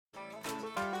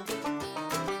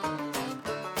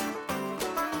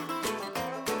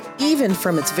even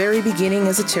from its very beginning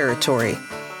as a territory.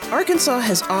 Arkansas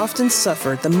has often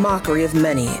suffered the mockery of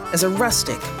many as a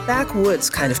rustic, backwoods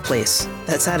kind of place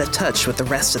that's out of touch with the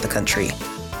rest of the country.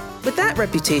 With that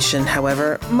reputation,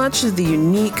 however, much of the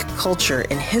unique culture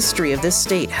and history of this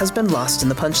state has been lost in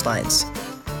the punchlines.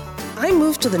 I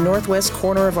moved to the northwest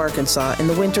corner of Arkansas in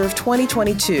the winter of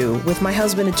 2022 with my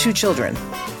husband and 2 children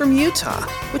from Utah,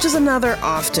 which is another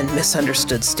often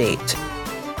misunderstood state.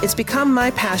 It's become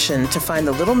my passion to find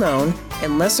the little-known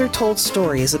and lesser-told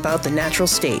stories about the natural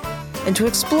state and to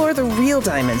explore the real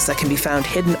diamonds that can be found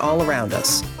hidden all around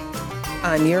us.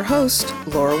 I'm your host,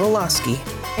 Lora Waloski,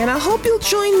 and I hope you'll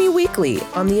join me weekly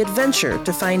on the adventure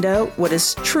to find out what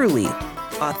is truly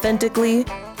authentically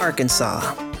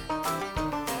Arkansas.